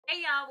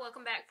Hey y'all,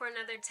 welcome back for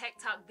another Tech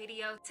Talk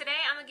video. Today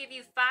I'm gonna give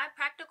you 5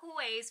 practical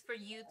ways for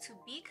you to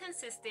be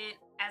consistent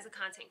as a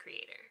content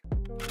creator.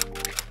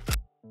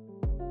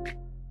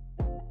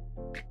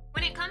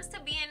 When it comes to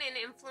being an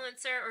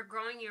influencer or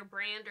growing your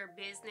brand or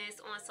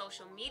business on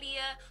social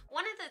media,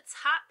 one of the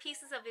top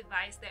pieces of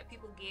advice that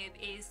people give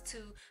is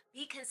to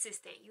be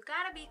consistent. You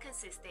gotta be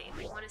consistent if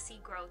you want to see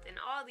growth and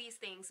all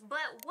these things.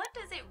 But what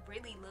does it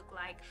really look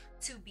like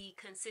to be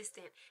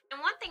consistent?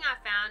 And one thing I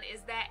found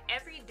is that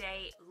every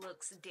day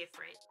looks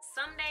different.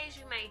 Some days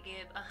you may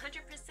give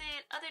 100%,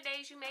 other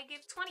days you may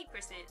give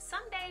 20%.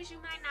 Some days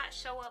you might not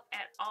show up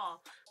at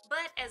all.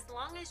 But as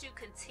long as you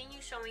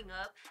continue showing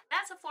up,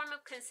 that's a form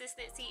of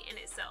consistency in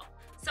itself.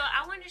 So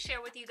I wanted to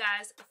share with you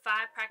guys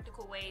 5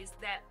 practical ways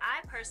that I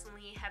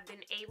personally have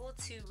been able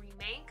to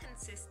remain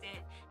consistent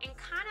and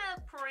kind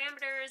of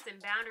parameters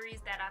and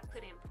boundaries that I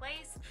put in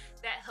place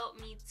that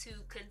help me to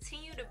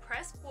continue to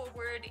press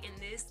forward in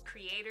this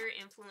creator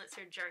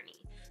influencer journey.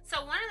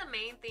 So one of the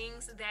main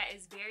things that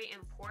is very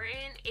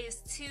important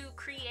is to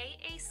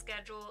create a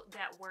schedule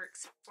that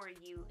works for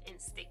you and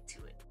stick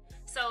to it.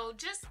 So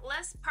just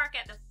let's park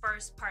at the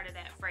first part of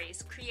that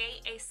phrase,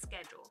 create a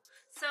schedule.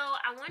 So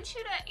I want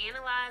you to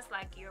analyze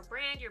like your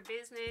brand, your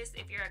business.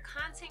 If you're a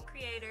content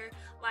creator,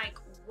 like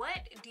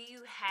what do you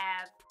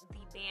have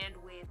the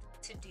bandwidth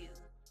to do?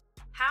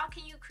 How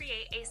can you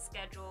create a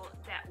schedule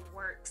that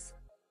works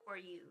for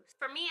you?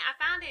 For me, I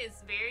found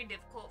it's very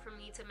difficult for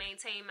me to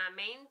maintain my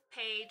main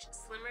page,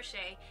 Slim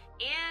Roche,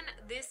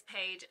 and this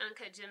page,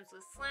 Uncut Gems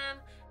with Slim,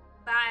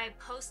 by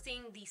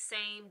posting the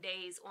same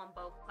days on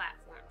both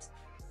platforms.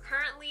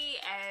 Currently,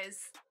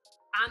 as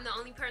I'm the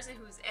only person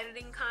who's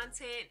editing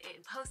content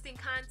and posting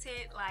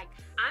content, like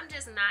I'm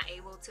just not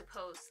able to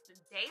post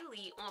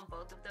daily on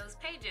both of those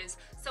pages.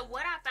 So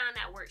what I found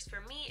that works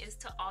for me is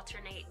to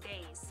alternate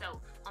days. So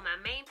on my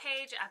main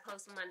page, I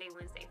post Monday,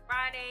 Wednesday,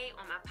 Friday.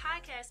 On my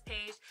podcast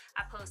page,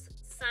 I post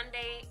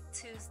Sunday,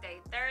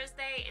 Tuesday,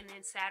 Thursday, and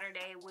then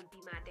Saturday would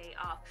be my day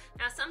off.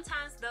 Now,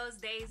 sometimes those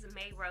days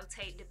may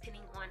rotate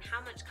depending on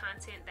how much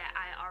content that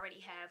I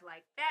already have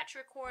like batch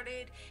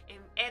recorded and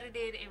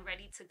edited and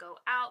ready to go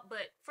out.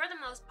 But for the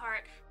most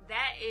part,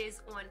 that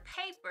is on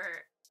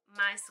paper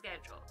my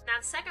schedule.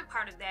 Now, the second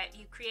part of that,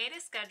 you create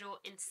a schedule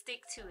and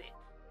stick to it.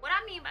 What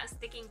I mean by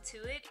sticking to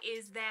it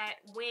is that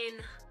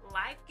when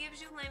life gives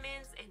you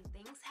lemons and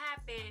things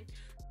happen,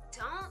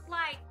 don't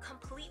like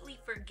completely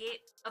forget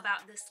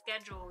about the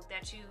schedule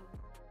that you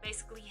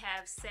basically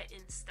have set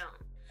in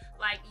stone.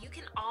 Like you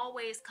can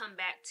always come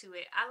back to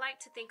it. I like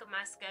to think of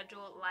my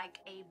schedule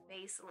like a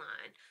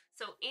baseline.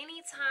 So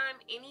anytime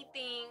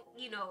anything,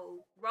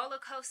 roller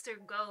coaster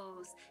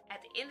goes, at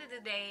the end of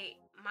the day,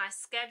 my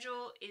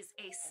schedule is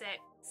a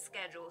set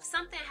schedule. If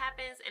something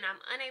happens and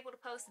I'm unable to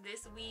post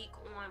this week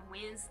on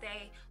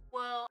Wednesday,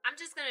 well, I'm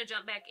just gonna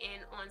jump back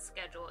in on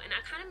schedule. And I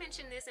kind of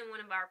mentioned this in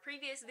one of our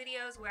previous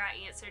videos where I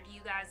answered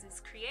you guys'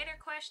 creator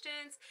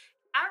questions.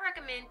 I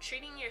recommend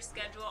treating your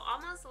schedule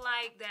almost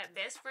like that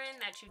best friend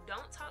that you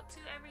don't talk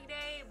to every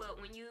day, but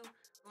when you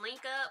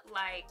link up,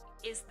 like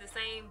it's the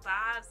same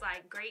vibes,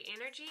 like great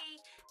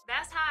energy.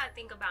 That's how I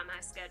think about my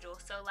schedule.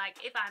 So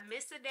like if I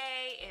miss a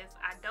day, if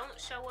I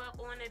don't show up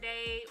on a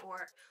day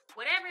or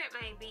whatever it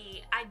may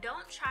be, I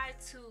don't try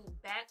to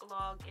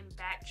backlog and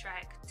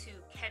backtrack to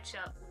catch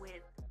up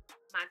with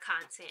my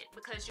content,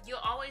 because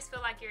you'll always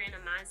feel like you're in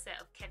a mindset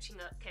of catching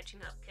up,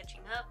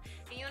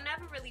 and you'll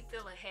never really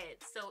feel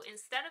ahead. So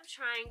instead of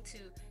trying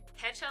to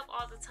catch up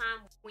all the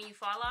time when you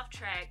fall off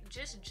track,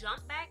 just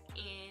jump back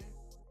in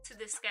to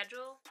the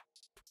schedule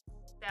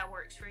that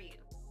works for you.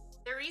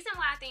 The reason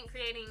why I think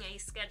creating a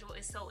schedule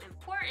is so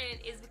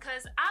important is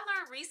because I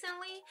learned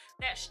recently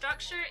that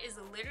structure is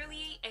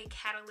literally a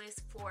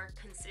catalyst for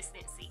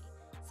consistency.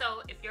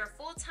 So if you're a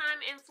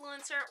full-time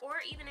influencer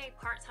or even a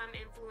part-time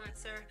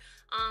influencer,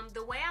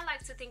 the way I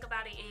like to think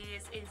about it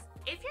is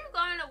if you're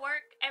going to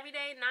work every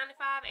day, 9 to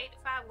 5, 8 to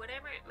 5,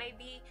 whatever it may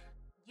be,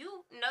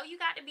 you know you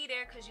got to be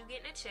there because you're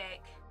getting a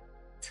check.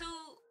 2,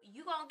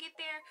 you gonna get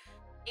there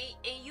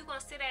and you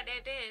gonna sit at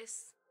that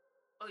desk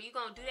or you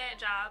gonna do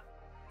that job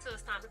till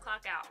it's time to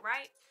clock out,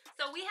 right?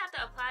 So we have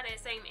to apply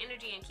that same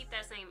energy and keep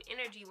that same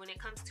energy when it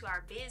comes to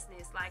our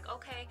business. Like,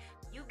 okay,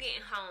 you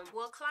getting home,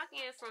 well, clock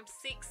in from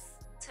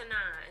 6 to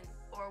 9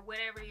 or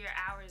whatever your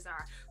hours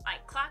are.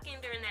 Like clock in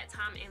during that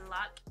time and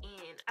lock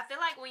in. I feel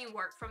like when you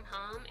work from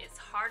home, it's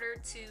harder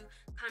to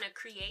kind of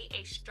create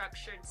a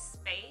structured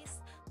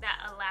space that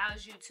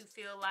allows you to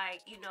feel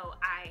like,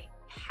 I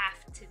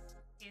have to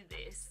do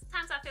this.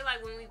 Sometimes I feel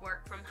like when we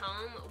work from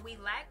home, we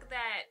lack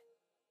that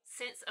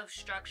sense of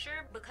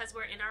structure because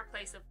we're in our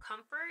place of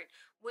comfort,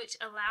 which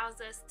allows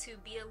us to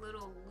be a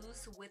little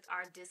loose with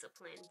our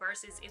discipline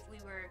versus if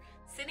we were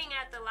sitting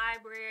at the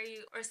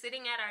library or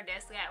sitting at our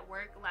desk at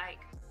work.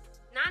 Like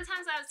 9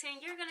 times out of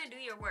 10, you're gonna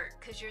do your work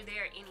because you're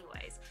there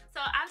anyways.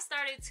 So I've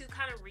started to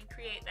kind of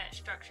recreate that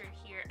structure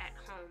here at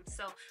home.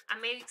 So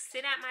I may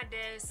sit at my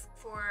desk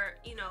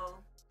for,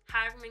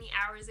 however many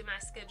hours in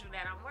my schedule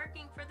that I'm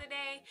working for the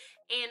day,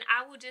 and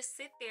I will just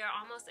sit there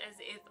almost as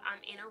if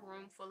I'm in a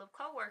room full of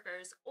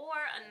coworkers. Or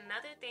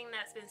another thing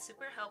that's been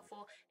super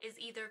helpful is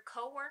either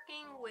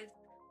co-working with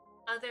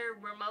other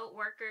remote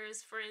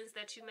workers, friends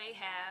that you may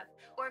have,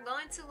 or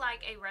going to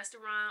like a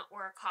restaurant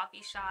or a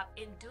coffee shop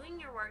and doing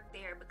your work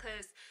there,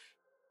 because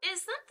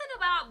it's something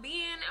about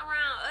being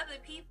around other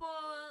people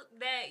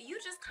that you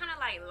just kind of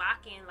like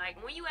lock in.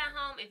 Like when you at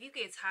home, if you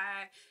get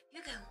tired,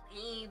 you can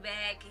lean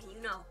back and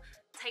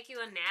take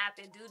you a nap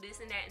and do this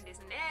and that and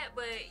this and that.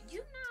 But you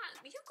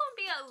gonna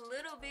be a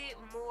little bit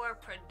more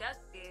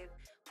productive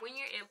when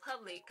you're in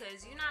public,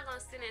 because you're not gonna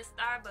sit in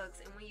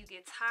Starbucks and when you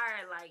get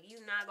tired, like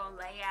you're not gonna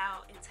lay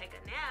out and take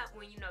a nap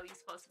when you know you're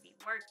supposed to be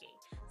working.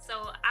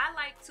 So I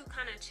like to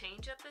kind of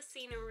change up the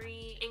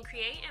scenery and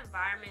create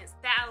environments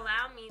that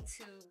allow me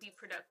to be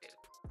productive.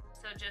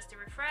 So just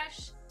to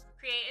refresh,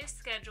 create a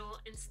schedule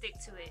and stick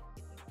to it.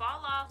 If you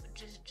fall off,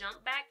 just jump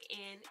back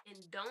in and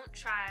don't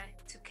try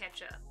to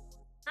catch up.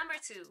 Number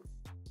 2,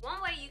 one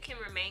way you can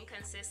remain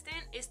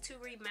consistent is to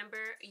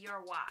remember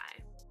your why.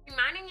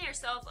 Reminding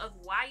yourself of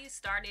why you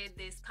started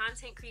this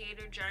content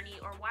creator journey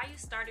or why you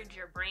started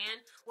your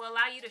brand will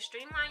allow you to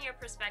streamline your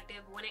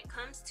perspective when it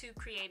comes to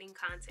creating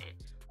content.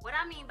 What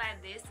I mean by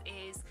this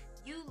is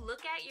you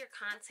look at your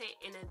content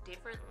in a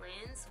different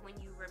lens when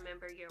you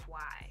remember your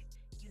why.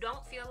 You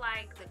don't feel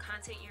like the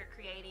content you're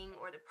creating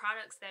or the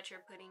products that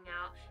you're putting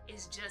out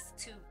is just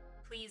to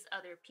please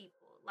other people.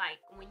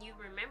 Like when you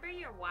remember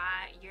your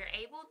why, you're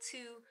able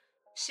to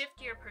shift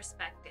your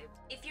perspective.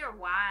 If your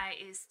why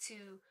is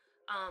to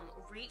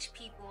reach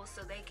people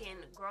so they can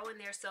grow in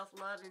their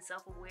self-love and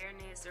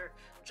self-awareness or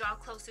draw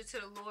closer to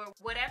the Lord,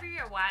 whatever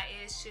your why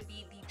is should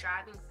be the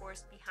driving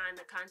force behind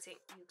the content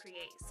you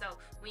create. So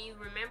when you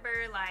remember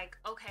like,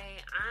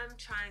 okay, I'm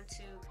trying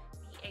to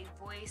be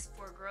a voice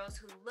for girls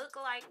who look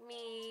like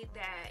me,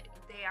 that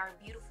they are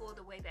beautiful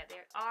the way that they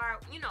are,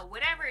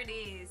 whatever it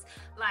is,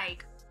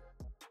 like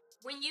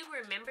when you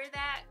remember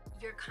that,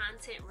 your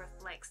content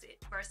reflects it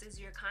versus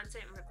your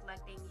content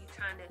reflecting you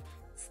trying to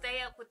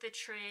stay up with the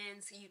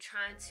trends, you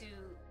trying to,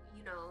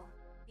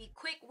 be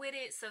quick with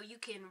it so you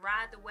can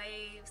ride the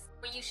waves.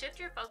 When you shift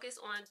your focus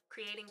on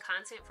creating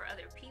content for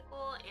other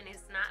people and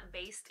it's not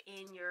based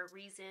in your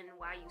reason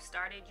why you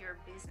started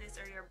your business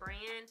or your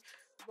brand,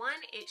 1,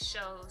 it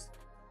shows.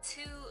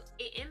 2,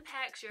 it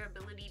impacts your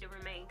ability to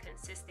remain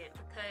consistent,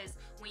 because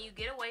when you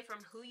get away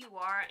from who you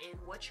are and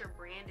what your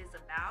brand is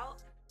about,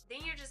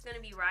 then you're just going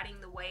to be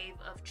riding the wave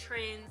of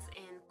trends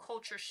and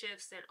culture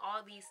shifts and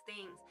all these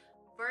things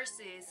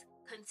versus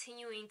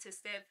continuing to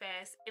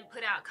steadfast and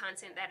put out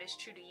content that is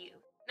true to you.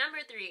 Number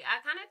 3,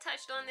 I kind of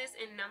touched on this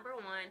in number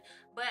 1,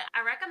 but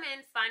I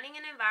recommend finding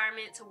an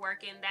environment to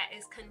work in that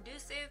is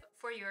conducive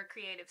for your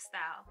creative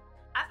style.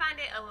 I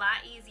find it a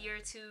lot easier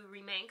to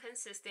remain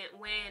consistent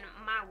when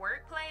my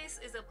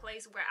workplace is a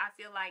place where I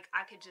feel like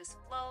I could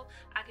just flow,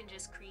 I can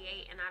just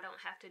create, and I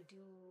don't have to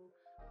do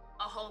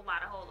a whole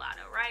lot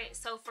of, right?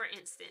 So for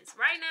instance,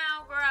 right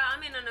now, girl,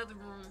 I'm in another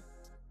room.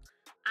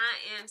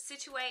 I am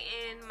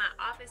situating my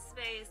office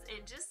space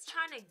and just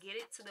trying to get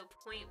it to the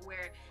point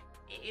where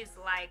it is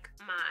like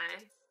my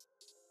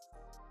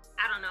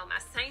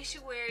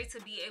sanctuary to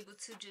be able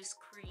to just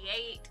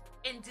create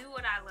and do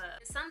what I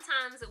love.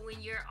 Sometimes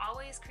when you're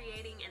always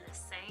creating in the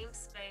same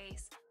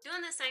space,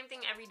 doing the same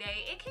thing every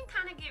day, it can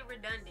kind of get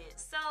redundant.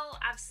 So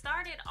I've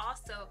started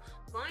also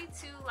going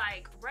to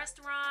like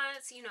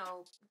restaurants,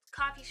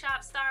 coffee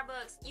shops,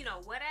 Starbucks,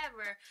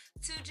 whatever,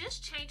 to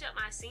just change up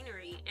my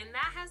scenery. And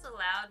that has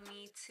allowed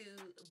me to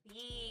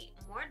be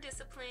more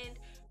disciplined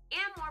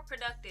and more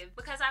productive,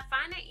 because I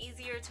find it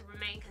easier to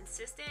remain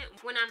consistent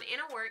when I'm in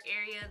a work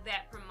area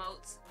that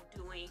promotes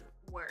doing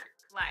work.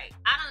 Like,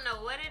 I don't know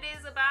what it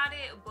is about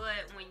it,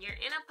 but when you're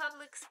in a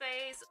public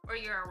space or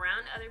you're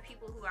around other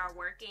people who are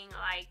working,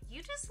 like, you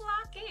just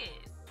lock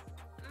in.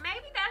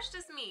 Maybe that's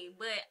just me,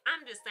 but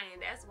I'm just saying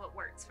that's what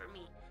works for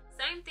me.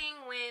 Same thing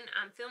when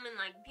I'm filming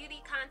like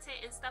beauty content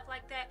and stuff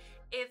like that.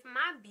 If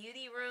my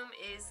beauty room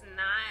is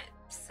not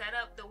set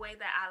up the way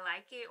that I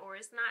like it, or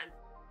it's not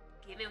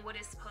giving what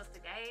it's supposed to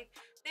give,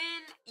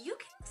 then you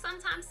can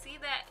sometimes see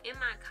that in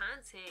my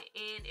content,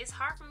 and it's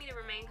hard for me to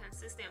remain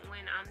consistent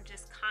when I'm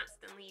just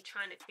constantly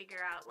trying to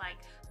figure out, like,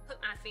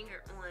 put my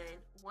finger on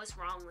what's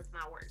wrong with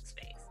my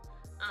workspace.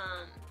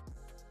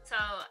 So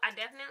I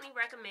definitely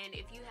recommend,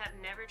 if you have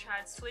never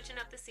tried switching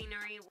up the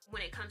scenery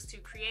when it comes to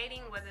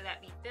creating, whether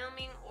that be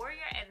filming or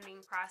your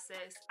editing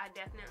process, I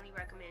definitely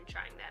recommend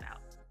trying that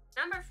out.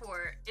 Number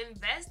 4,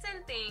 invest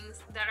in things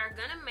that are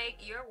gonna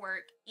make your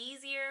work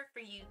easier for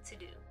you to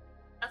do.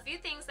 A few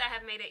things that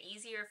have made it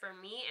easier for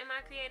me in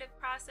my creative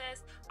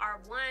process are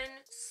 1,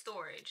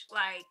 storage.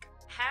 Like,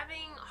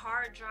 having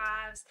hard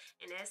drives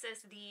and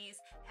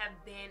SSDs have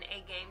been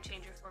a game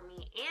changer for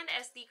me, and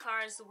SD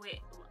cards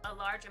with a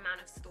large amount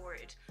of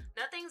storage.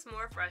 Nothing's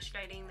more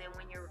frustrating than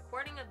when you're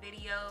recording a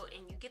video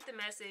and you get the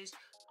message,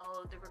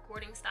 oh, the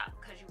recording stopped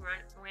because you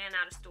ran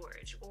out of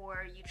storage,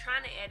 or you're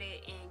trying to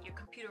edit and your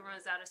computer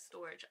runs out of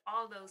storage,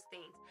 all those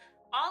things.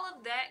 All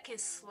of that can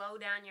slow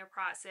down your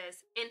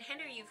process and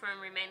hinder you from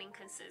remaining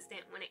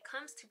consistent when it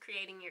comes to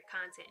creating your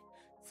content.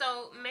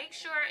 So make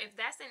sure, if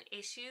that's an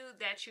issue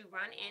that you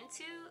run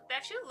into,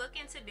 that you look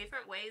into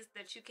different ways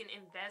that you can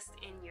invest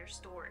in your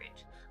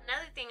storage.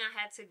 Another thing I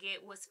had to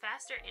get was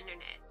faster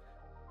internet.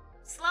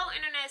 Slow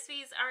internet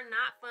speeds are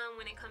not fun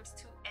when it comes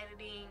to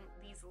editing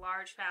these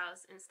large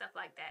files and stuff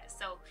like that.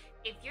 So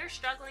if you're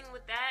struggling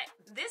with that,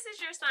 this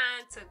is your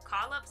sign to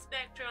call up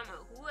Spectrum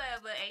or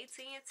whoever,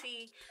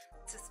 AT&T,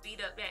 to speed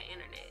up that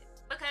internet,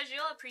 because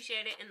you'll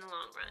appreciate it in the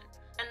long run.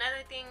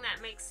 Another thing that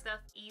makes stuff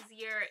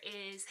easier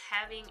is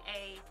having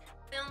a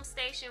film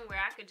station where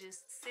I could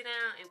just sit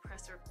down and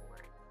press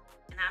record,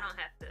 and I don't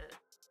have to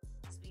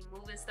just be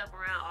moving stuff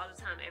around all the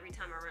time every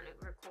time I run a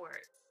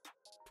record.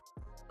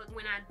 But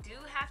when I do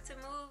have to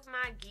move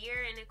my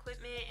gear and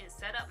equipment and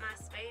set up my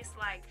space,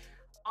 like,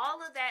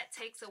 all of that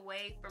takes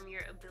away from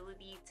your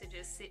ability to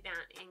just sit down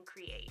and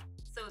create.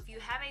 So if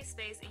you have a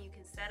space and you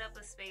can set up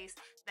a space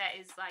that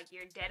is like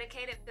your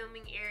dedicated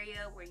filming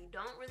area where you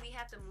don't really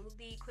have to move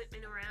the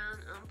equipment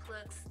around,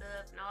 unplug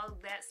stuff and all of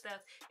that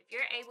stuff, if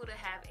you're able to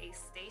have a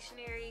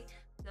stationary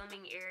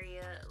filming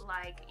area,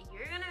 like,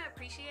 you're gonna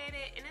appreciate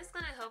it and it's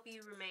gonna help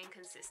you remain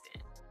consistent.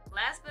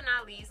 Last but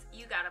not least,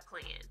 you got a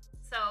plan.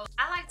 So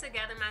I like to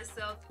gather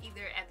myself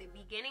either at the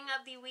beginning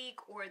of the week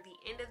or the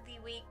end of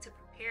the week to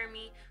prepare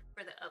me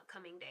for the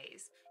upcoming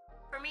days.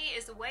 For me,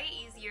 it's way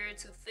easier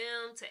to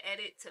film, to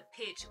edit, to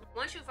pitch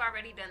once you've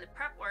already done the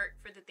prep work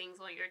for the things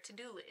on your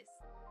to-do list.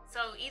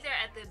 So either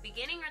at the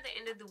beginning or the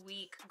end of the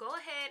week, go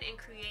ahead and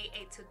create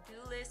a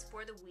to-do list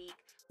for the week,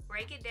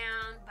 break it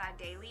down by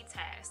daily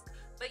task.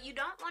 But you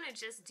don't want to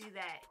just do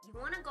that. You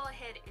want to go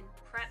ahead and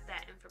prep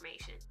that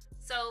information.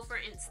 So for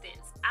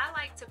instance, I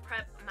like to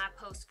prep my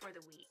post for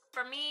the week.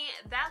 For me,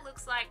 that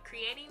looks like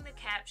creating the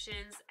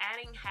captions,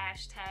 adding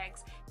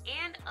hashtags,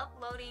 and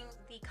uploading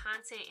the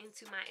content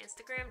into my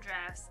Instagram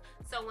drafts.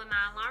 So when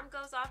my alarm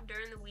goes off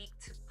during the week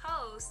to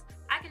post,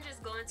 I can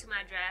just go into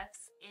my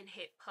drafts and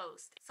hit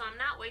post. So I'm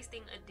not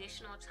wasting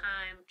additional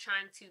time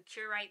trying to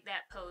curate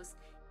that post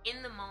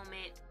in the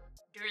moment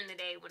during the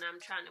day when I'm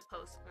trying to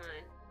post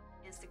on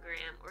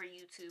Instagram or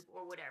YouTube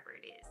or whatever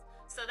it is.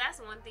 So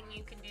that's one thing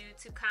you can do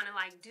to kind of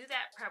like do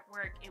that prep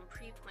work and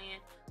pre-plan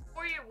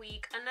for your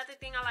week. Another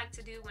thing I like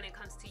to do when it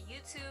comes to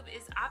YouTube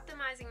is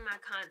optimizing my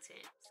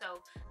content.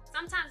 So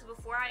sometimes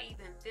before I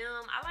even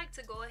film, I like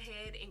to go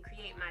ahead and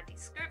create my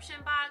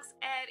description box,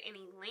 add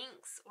any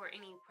links or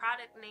any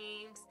product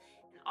names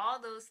and all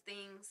those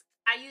things.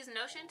 I use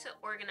Notion to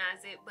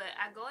organize it, but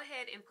I go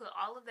ahead and put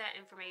all of that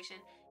information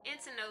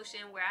into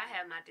Notion where I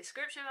have my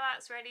description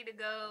box ready to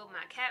go,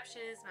 my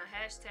captions, my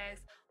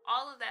hashtags,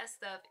 all of that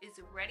stuff is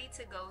ready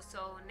to go.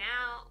 So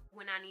now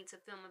when I need to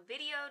film a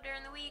video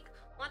during the week,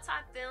 once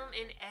I film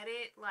and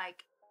edit,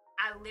 like,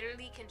 I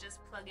literally can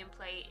just plug and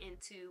play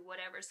into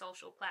whatever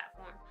social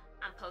platform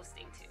I'm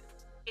posting to.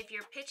 If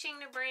you're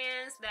pitching to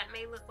brands, that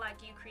may look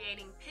like you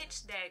creating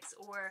pitch decks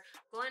or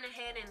going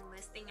ahead and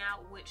listing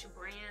out which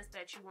brands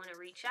that you want to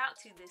reach out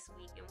to this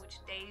week and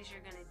which days you're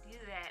going to do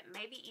that.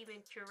 Maybe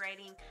even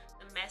curating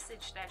the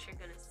message that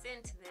you're going to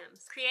send to them.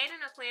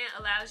 Creating a plan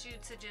allows you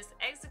to just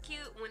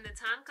execute when the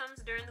time comes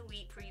during the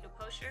week for you to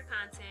post your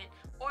content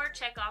or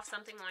check off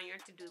something on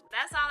your to-do.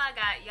 That's all I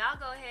got. Y'all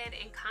go ahead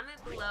and comment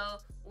below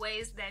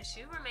ways that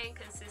you remain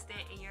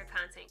consistent in your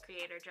content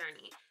creator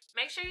journey.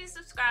 Make sure you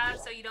subscribe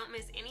so you don't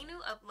miss any new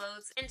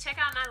uploads, and check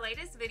out my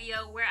latest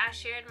video where I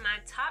shared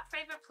my top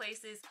favorite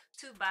places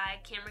to buy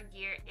camera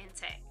gear and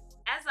tech.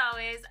 As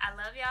always, I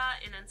love y'all,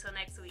 and until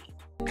next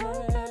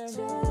week.